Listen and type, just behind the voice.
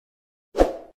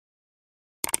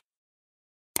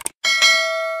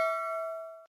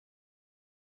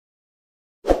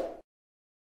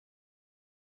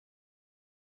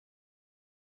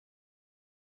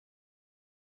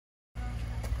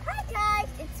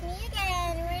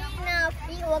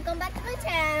welcome back to my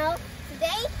channel.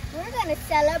 Today we're gonna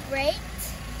celebrate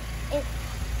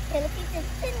Philippine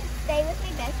Independence Day with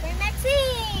my best friend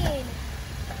Maxine.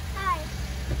 Hi.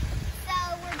 So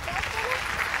we're just gonna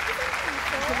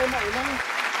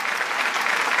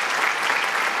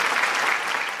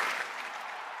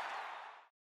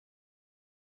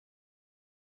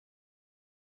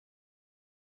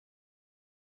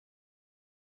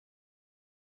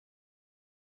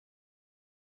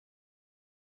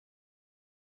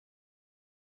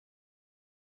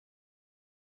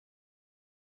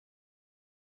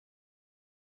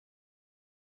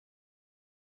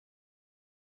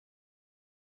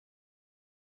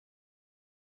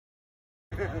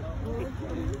This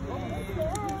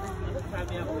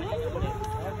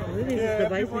is the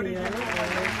bicycle.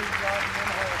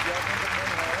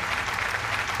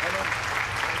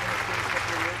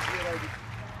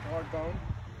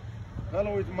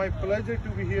 Hello, it's my pleasure to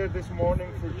be here this morning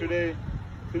for today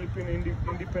Philippine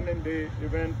Independence Day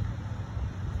event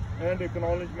and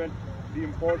acknowledgement the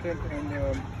important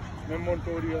and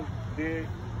memorial day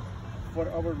for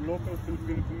our local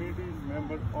Filipino community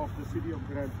member of the city of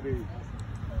Grande.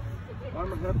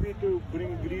 I'm happy to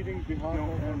bring greetings behind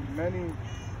and many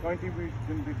contribute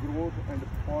in the growth and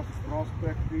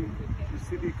prosperity. The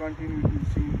city continues to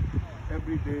see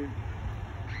every day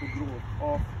the growth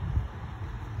of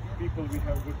people. We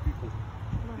have good people.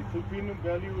 The Filipino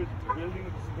value is building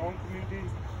a strong community,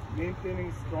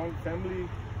 maintaining strong family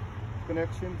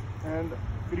connections, and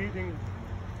creating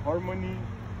harmony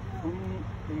through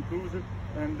inclusive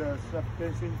and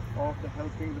acceptation of the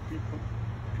helping the people,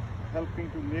 helping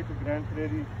to make a Grande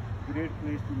Prairie a great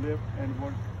place to live and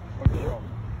work or shop.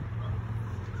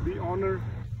 We honor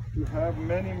to have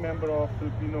many members of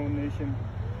Filipino nation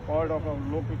part of our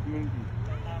local community,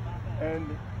 and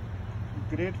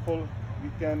grateful we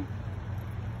can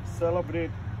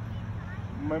celebrate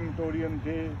Memorial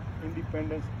Day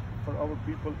independence for our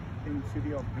people in the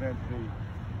city of Grande Prairie.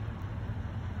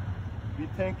 We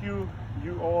thank you.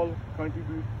 You all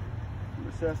contribute to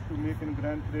assess to making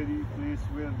Grande Prairie a place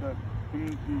where the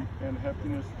community and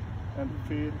happiness and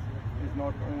faith is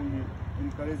not only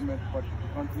encouragement but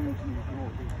continuously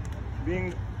growth.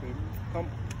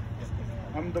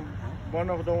 I'm one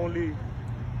of the only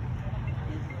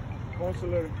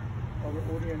councillor of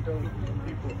Oriental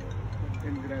people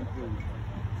in Grande Prairie.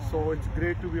 So it's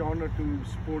great to be honored to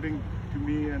supporting to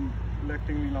me and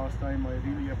electing me last time. I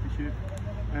really appreciate it.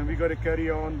 And we got to carry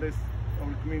on this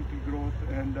our community growth,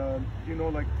 and you know,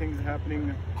 like things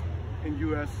happening in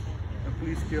US, the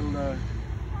police kill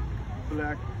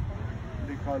black,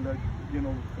 they call that, you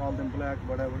know, call them black,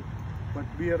 whatever, but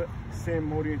we are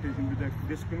same orientation with the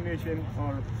discrimination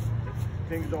or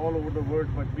things all over the world,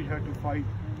 but we had to fight,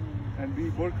 and we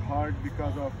work hard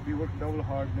because of, we work double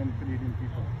hard than Canadian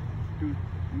people to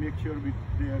make sure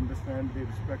they understand, they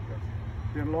respect us.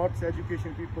 There are lots of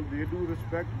education people, they do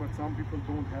respect, but some people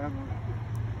don't have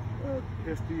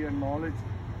history and knowledge.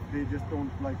 They just don't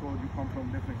like, oh, you come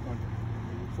from different countries.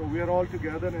 So we are all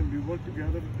together and we work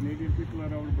together. Canadian people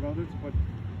are our brothers, but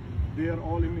they are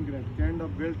all immigrants. Canada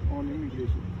built on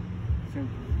immigration since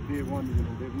day one. You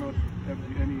know, they've not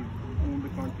any owned the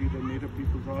country. The native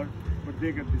peoples are, but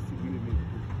they get discriminated.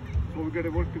 So we got to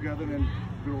work together and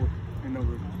grow in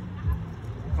our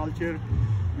culture.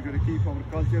 We got to keep our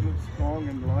culture strong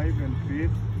and live and faith,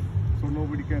 so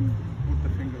nobody can put the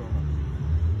finger on us.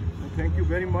 So thank you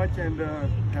very much, and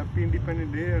happy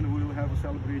Independence Day, and we will have a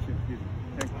celebration here.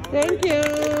 Thank you.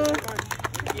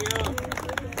 Thank you.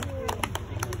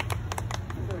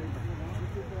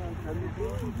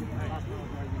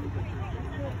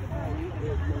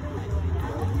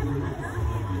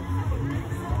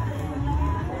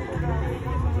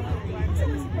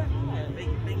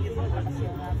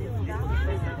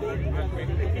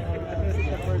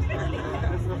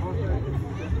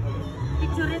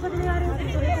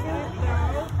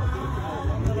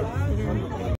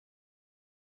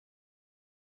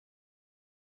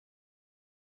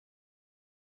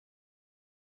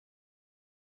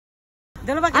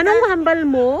 Anong hambal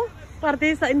mo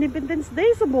parte sa Independence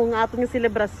Day? Subong nga atong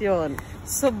selebrasyon.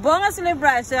 Subong nga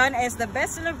celebration is the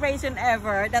best celebration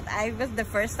ever that I was the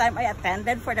first time I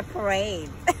attended for the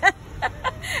parade.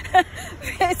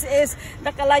 Which is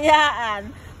the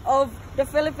kalayaan of the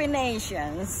Philippine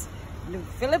nations. The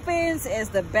Philippines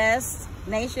is the best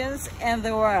nations in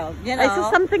the world. You know? I saw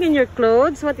something in your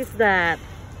clothes. What is that?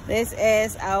 This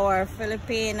is our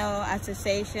Filipino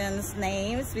Association's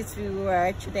names, which we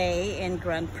wear today in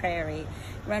Grande Prairie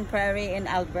in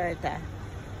Alberta.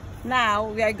 Now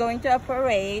we are going to a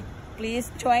parade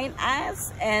please join us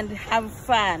and have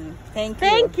fun. Thank you.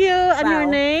 Thank you. And Wow. your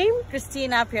name?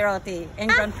 Christina Pierotti in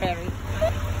Grande Prairie.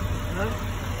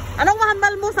 Anong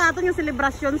mahambal mo sa ating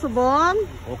selebrasyon, Subong?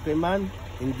 Okay man,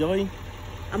 enjoy.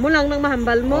 Amo lang nang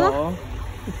mahambal mo? Oo.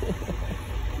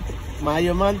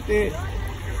 Mayo man ti.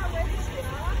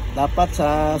 Dapat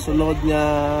sa sunod nga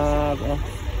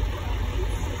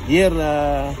year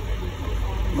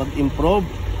mag-improve.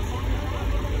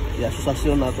 Di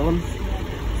asosasyon naton.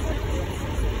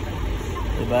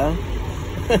 Diba?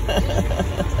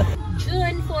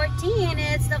 June 14,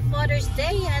 it's the Father's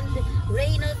Day and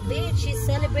Reynolds Beach is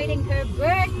celebrating her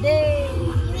birthday.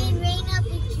 You mean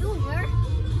Reynolds Jr.?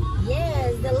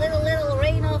 Yes, the little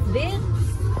Reynolds Beach.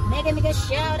 Mega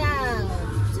shout out.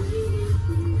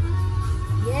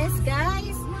 Yes,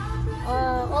 guys.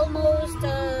 Almost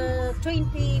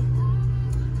 20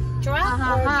 truck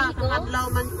or vehicles. Kakadlaw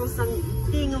man ko sang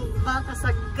tingog ba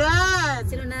kasagad.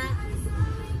 Sino na?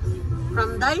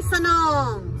 From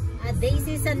Daisanong.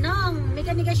 Daisy Sanong.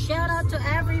 Mega shout out to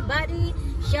everybody.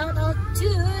 Shout out to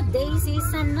Daisy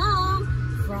Sanong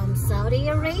from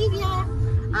Saudi Arabia.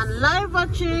 And live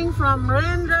watching from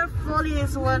Render Foley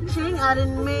is watching.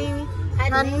 Arin May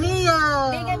and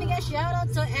Mia. Mega shout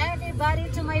out to everybody,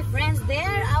 to my friends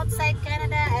there outside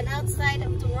Canada and outside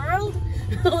of the world.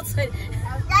 Outside,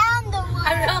 around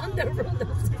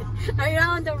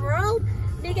the world.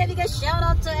 Mega shout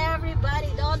out to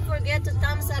everybody. Don't forget to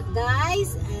thumbs up,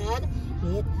 guys, and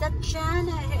hit the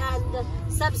channel and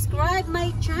subscribe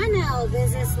my channel.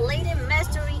 This is Lady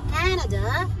Mystery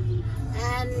Canada,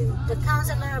 and the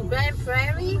Councillor of Grande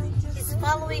Prairie is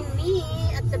following me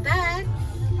at the back.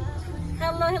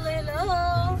 Hello.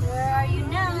 Where are you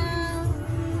now?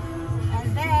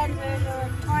 And then we're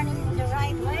turning the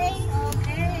right way.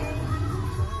 Okay.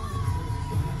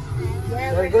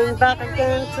 Yeah, We're going back having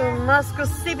again rain. to Moscow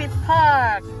Civic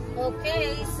Park.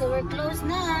 Okay, so we're close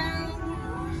now.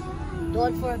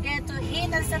 Don't forget to hit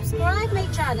and subscribe my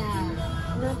channel.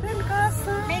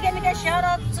 Mega shout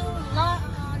out to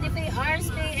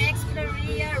RSP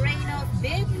Exploria, Reynolds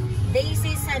Bid,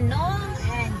 Daisy Sanong,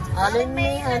 and Alin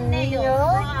May and Neo.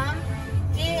 from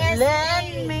KSA. Let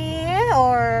me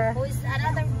or Who is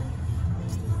another?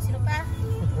 Sino pa?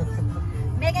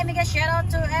 Mega shout out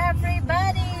to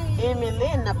everybody.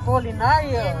 Emelina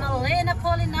Polinario. Emelina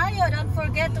Polinario. Don't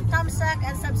forget to thumbs up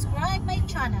and subscribe my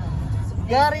channel.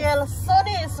 Gariel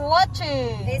Sony is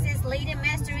watching. This is Lady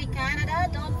Mystery Canada.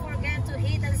 Don't forget to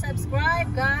hit and subscribe,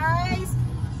 guys.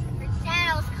 The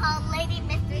channel's called Lady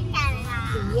Mystery Canada.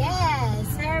 Yes,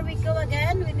 here we go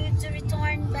again. We need to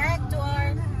return back to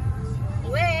our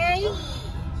way.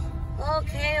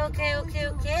 Okay.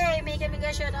 Mega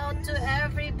shout out to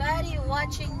everybody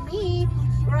watching me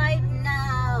right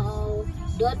now.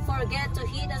 Don't forget to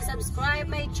hit and subscribe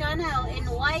my channel in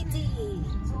YT.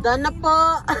 Done na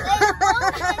po.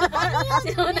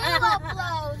 Sino na?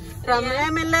 From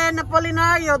Emelina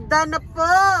Polinario, done na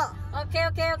po. Okay.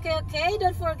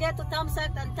 Don't forget to thumbs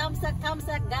up,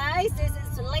 guys. This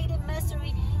is Lady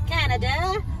Mystery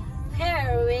Canada.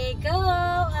 Here we go.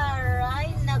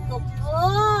 Alright, naku po.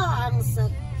 Ang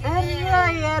sakit.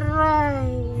 Aray.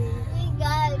 We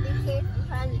gotta be careful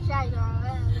from the shadow.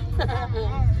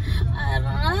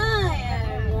 Aray.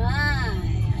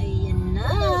 Ayan na.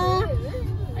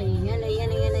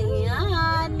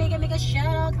 Ayan. Mega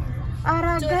shout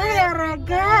out.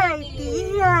 Aragay.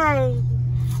 Tiyay.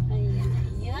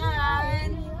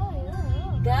 Ayan.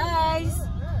 Guys,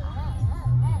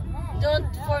 don't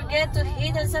forget to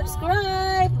hit and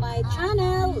subscribe my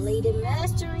channel, Lady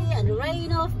Mystery and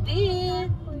Reign of Beat.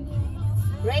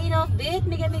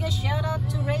 Mega shout out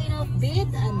to Reign of Beat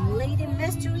and Lady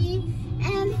Mystery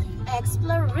and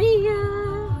Exploria.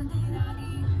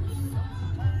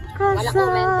 Wala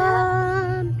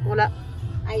Kasan. Wala.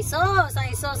 Ay sos.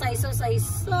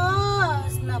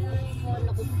 Naku po.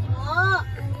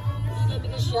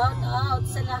 Mega shout out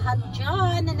sa lahat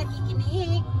dyan na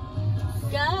nakikinig.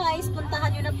 Guys,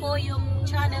 puntahan nyo na po yung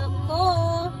channel ko.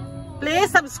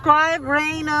 Please subscribe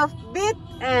Reign of Beat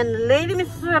and Lady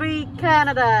Mystery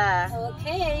Canada.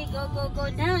 Okay, go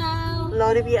now.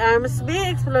 Lodi B.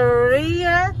 Armsby,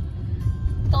 Exploria,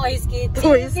 Toys Kid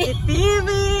Toys TV,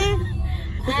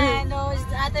 and those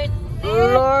other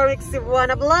Lorix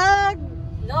Cebuana Vlog,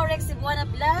 Lorex Cebuana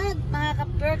Vlog, mga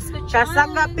ka-perks ko dyan.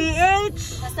 Kasanga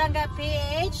PH. Kasanga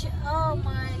PH. Oh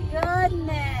my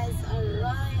goodness.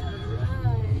 Alright.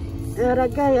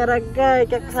 Aragay,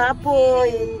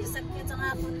 kakapoy.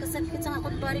 Kasakit sa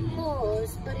akong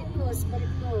barikos.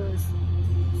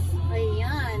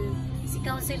 Ayan. Si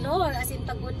Councillor, as in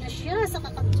pagod na siya sa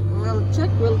kakapit. We'll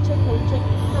check.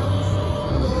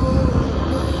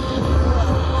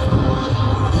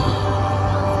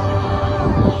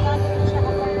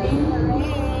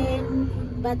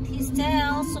 but he's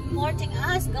still supporting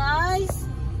us, guys.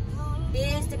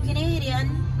 This is the Canadian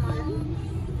one,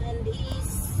 and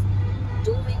he's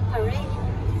doing parade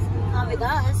with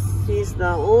us. He's the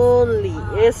only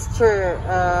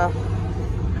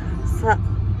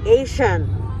Asian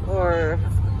or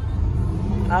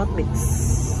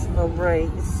outmix of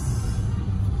race.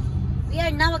 We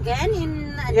are now again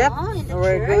in, Yep, in the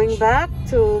we're church. going back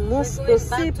to We're going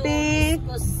Muscosipi,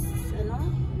 back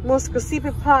to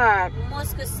Muscosipi Park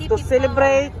Muscosipi to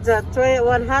celebrate Park. the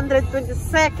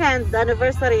 122nd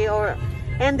anniversary or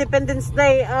Independence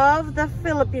Day of the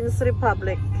Philippines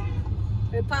Republic.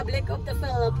 Republic of the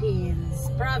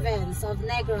Philippines, Province of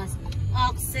Negros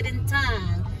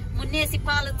Occidental,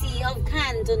 Municipality of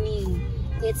Candoni.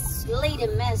 Its Lady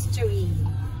Mystery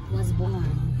was born.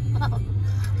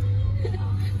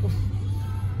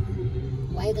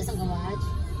 Why doesn't go watch?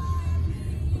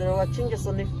 They're watching just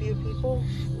only a few people.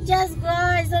 Just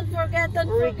guys, don't forget.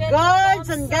 Regards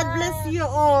and God bless you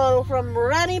all from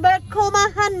Rani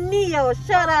Barcoma Hanio.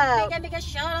 Shout out. Mega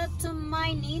shout out to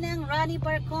my Ninang Rani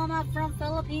Barcoma from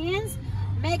Philippines.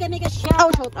 Mega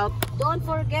shout out. Don't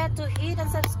forget to hit and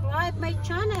subscribe my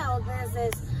channel. This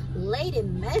is Lady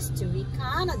Mystery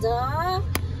Canada.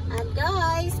 And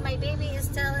guys, my baby is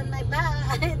still in my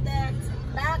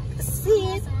back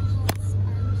seat.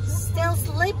 Still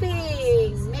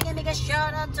sleeping. Mega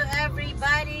shout out to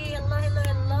everybody.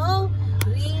 Hello.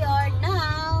 We are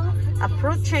now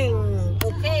Approaching.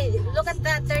 okay. Look at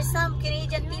that. There's some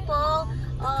Canadian people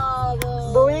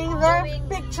Doing their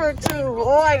picture too.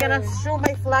 Oh, I'm gonna show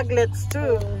my flaglets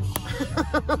too.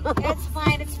 It's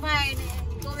fine.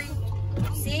 Going.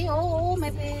 See,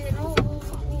 may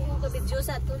kabidyo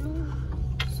sa ito, no.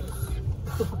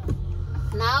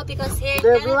 Now because here in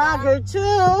They're Canada, vlogger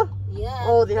too. yeah.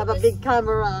 Oh, they have a big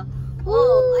camera. Oh,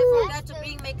 I forgot to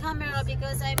bring my camera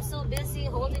because I'm so busy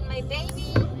holding my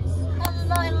baby.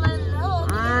 Hello.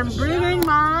 I'm bringing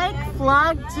my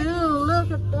flag too. Look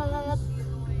at that.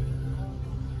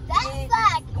 That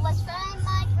flag was from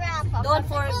my grandpa Don't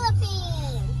from the forget-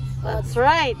 Philippines. That's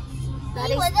right. That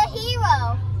He was a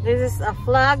hero. This is a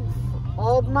flag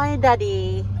of my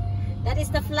daddy. is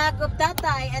the flag of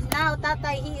Tatay, and now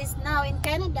Tatay, he is now in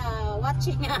Canada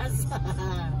watching us.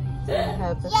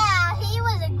 Yeah, he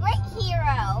was a great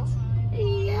hero.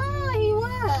 Yeah, he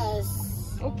was.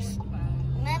 Oops.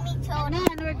 Mommy told him.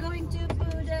 And we're going to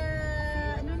put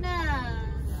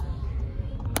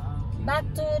back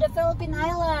to the Philippine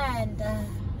Island.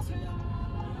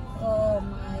 Oh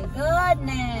my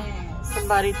goodness.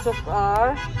 Somebody took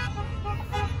our.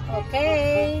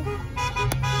 Okay.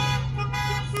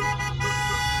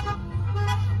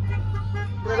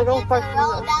 Gotta go park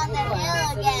Roll down the hill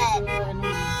again.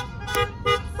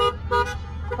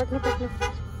 Park na.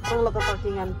 Ang laga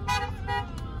parkingan.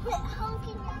 Quit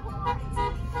honking your horn.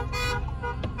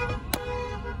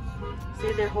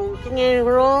 See, they're honking and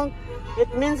wrong. It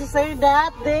means to say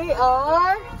that they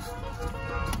are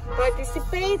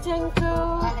participating to.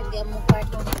 Hindi mo part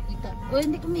ko nakita.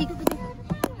 Hindi ko maikot ito.